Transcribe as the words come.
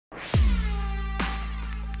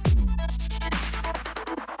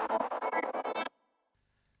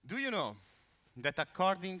that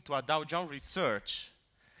according to a Dow Jones research,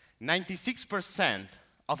 96%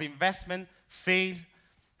 of investment fail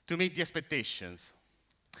to meet the expectations.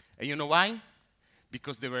 And you know why?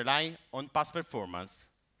 Because they rely on past performance.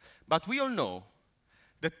 But we all know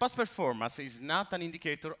that past performance is not an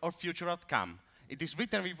indicator of future outcome. It is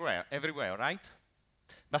written everywhere, right?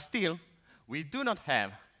 But still, we do not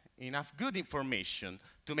have enough good information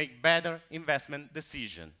to make better investment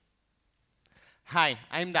decisions. Hi,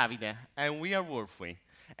 I'm Davide, and we are WolfWay.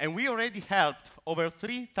 And we already helped over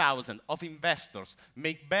 3,000 of investors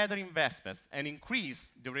make better investments and increase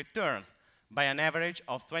the returns by an average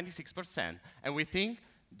of 26%. And we think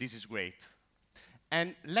this is great.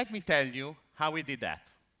 And let me tell you how we did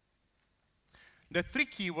that. The three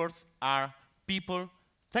keywords are people,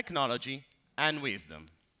 technology, and wisdom.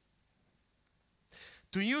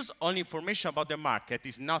 To use all information about the market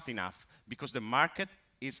is not enough, because the market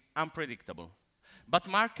is unpredictable. But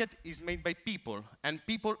market is made by people, and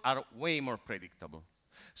people are way more predictable.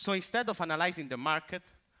 So instead of analyzing the market,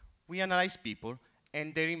 we analyze people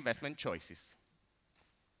and their investment choices.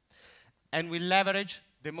 And we leverage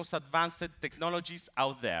the most advanced technologies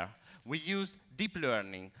out there. We use deep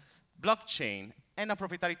learning, blockchain, and a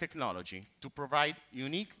proprietary technology to provide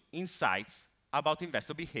unique insights about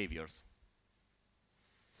investor behaviors.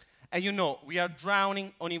 And you know, we are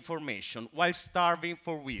drowning on information while starving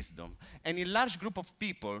for wisdom. And in a large group of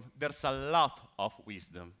people, there's a lot of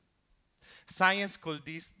wisdom. Science calls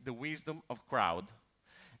this the wisdom of crowd.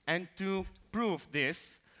 And to prove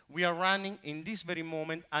this, we are running in this very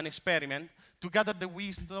moment an experiment to gather the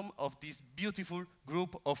wisdom of this beautiful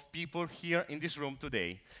group of people here in this room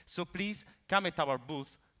today. So please come at our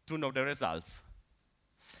booth to know the results.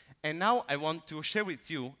 And now I want to share with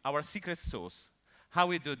you our secret sauce. How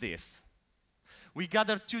we do this. We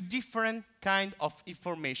gather two different kinds of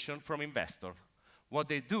information from investors, what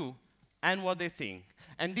they do and what they think.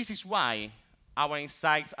 And this is why our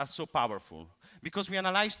insights are so powerful, because we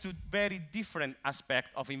analyze two very different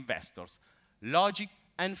aspects of investors, logic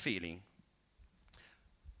and feeling.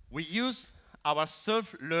 We use our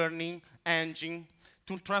self-learning engine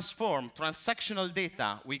to transform transactional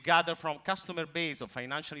data we gather from customer base of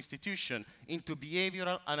financial institutions into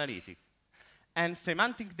behavioral analytics. And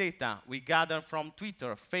semantic data we gather from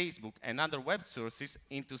Twitter, Facebook, and other web sources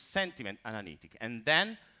into sentiment analytics. And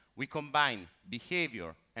then we combine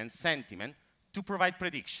behavior and sentiment to provide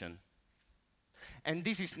prediction. And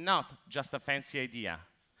this is not just a fancy idea.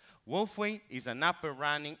 WolfWay is an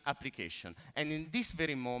up-and-running application. And in this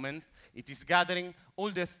very moment, it is gathering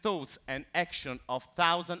all the thoughts and action of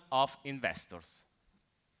thousands of investors.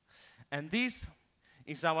 And this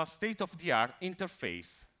is our state-of-the-art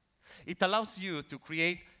interface. It allows you to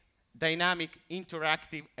create dynamic,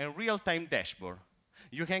 interactive, and real-time dashboard.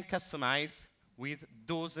 You can customize with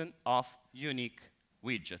dozens of unique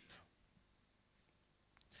widgets.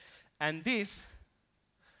 And this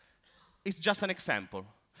is just an example.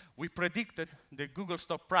 We predicted the Google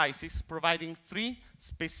stock prices, providing 3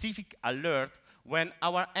 specific alerts when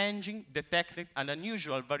our engine detected an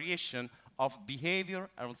unusual variation of behavior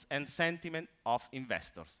and sentiment of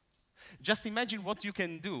investors. Just imagine what you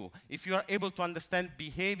can do if you are able to understand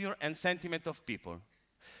behavior and sentiment of people.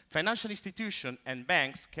 Financial institutions and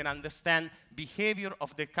banks can understand behavior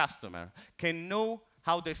of their customer, can know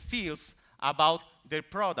how they feel about their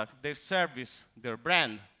product, their service, their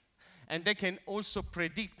brand. And they can also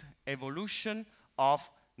predict evolution of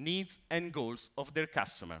needs and goals of their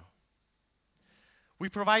customer. We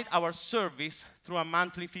provide our service through a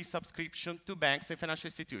monthly fee subscription to banks and financial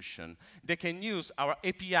institutions. They can use our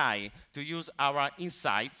API to use our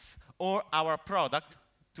insights or our product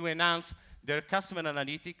to enhance their customer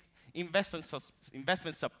analytics,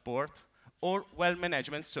 investment support, or wealth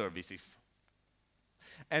management services.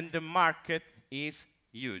 And the market is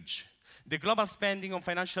huge. The global spending on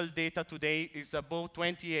financial data today is above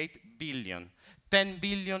 28 billion, 10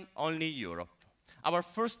 billion only in Europe. Our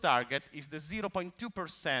first target is the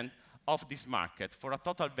 0.2% of this market for a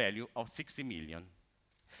total value of 60 million.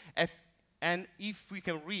 And if we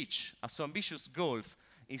can reach so ambitious goals,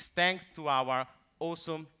 it's thanks to our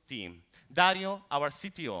awesome team. Dario, our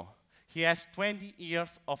CTO, he has 20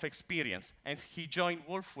 years of experience, and he joined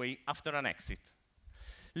WolfWay after an exit.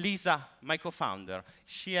 Lisa, my co-founder,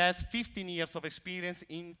 she has 15 years of experience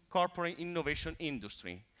in corporate innovation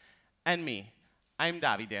industry. And me, I'm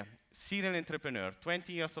Davide, serial entrepreneur,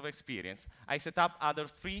 20 years of experience. I set up other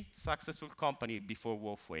 3 successful companies before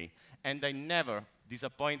WolfWay, and I never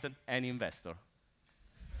disappointed any investor.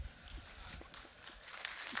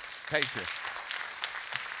 Thank you.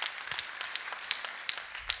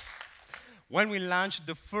 When we launched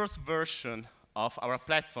the first version of our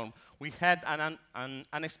platform, we had an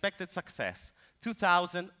unexpected success.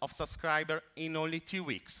 2,000 of subscribers in only 2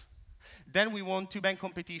 weeks. Then we won 2 bank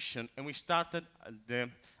competition, and we started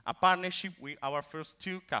a partnership with our first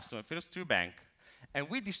 2 customers, first 2 banks. And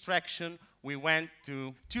with this traction, we went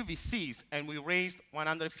to 2 VCs, and we raised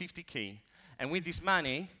 150K. And with this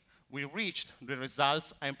money, we reached the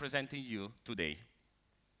results I'm presenting you today.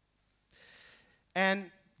 And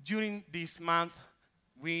during this month,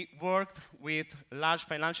 we worked with large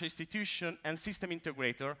financial institutions and system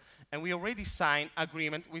integrator, and we already signed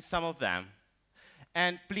agreement with some of them.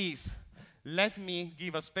 And please, let me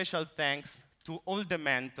give a special thanks to all the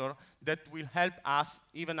mentors that will help us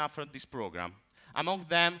even after this program. Among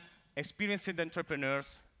them, experienced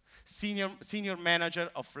entrepreneurs, senior manager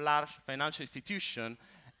of large financial institution,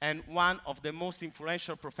 and one of the most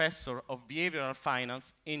influential professors of behavioral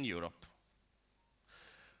finance in Europe.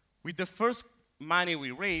 With the first money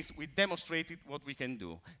we raised, we demonstrated what we can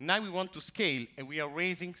do. Now we want to scale, and we are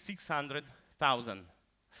raising 600,000.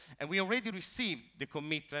 And we already received the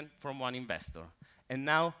commitment from one investor. And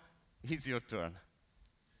now it's your turn.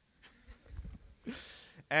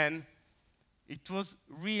 And it was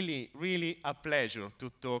really, really a pleasure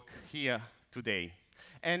to talk here today.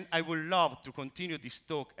 And I would love to continue this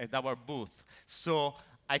talk at our booth, so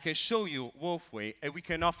I can show you WolfWay, and we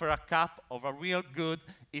can offer a cup of a real good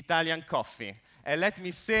Italian coffee. And let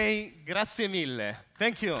me say, grazie mille.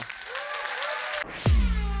 Thank you.